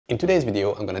In today's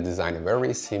video, I'm going to design a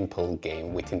very simple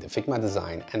game within the Figma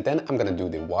design, and then I'm going to do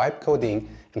the wipe coding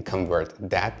and convert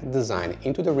that design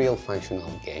into the real functional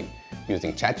game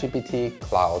using Chatgpt,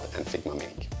 Claude, and Figma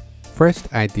Make. First,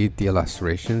 I did the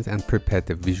illustrations and prepared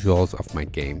the visuals of my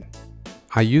game.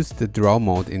 I used the draw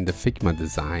mode in the Figma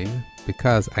design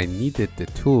because I needed the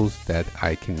tools that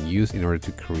I can use in order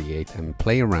to create and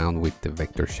play around with the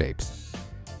vector shapes.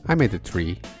 I made a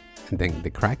tree and then the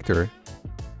character,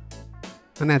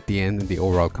 and at the end the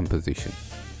overall composition.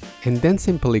 And then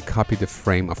simply copy the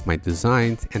frame of my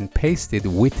designs and paste it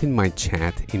within my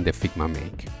chat in the Figma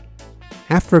Make.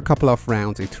 After a couple of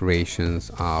rounds iterations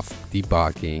of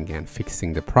debugging and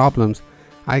fixing the problems,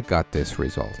 I got this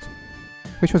result,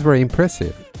 which was very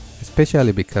impressive,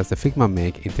 especially because the Figma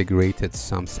Make integrated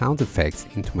some sound effects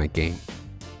into my game.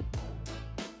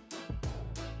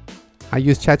 I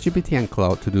used Chatgpt and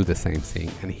Claude to do the same thing,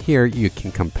 and here you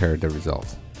can compare the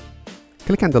results.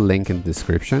 Click on the link in the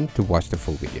description to watch the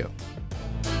full video.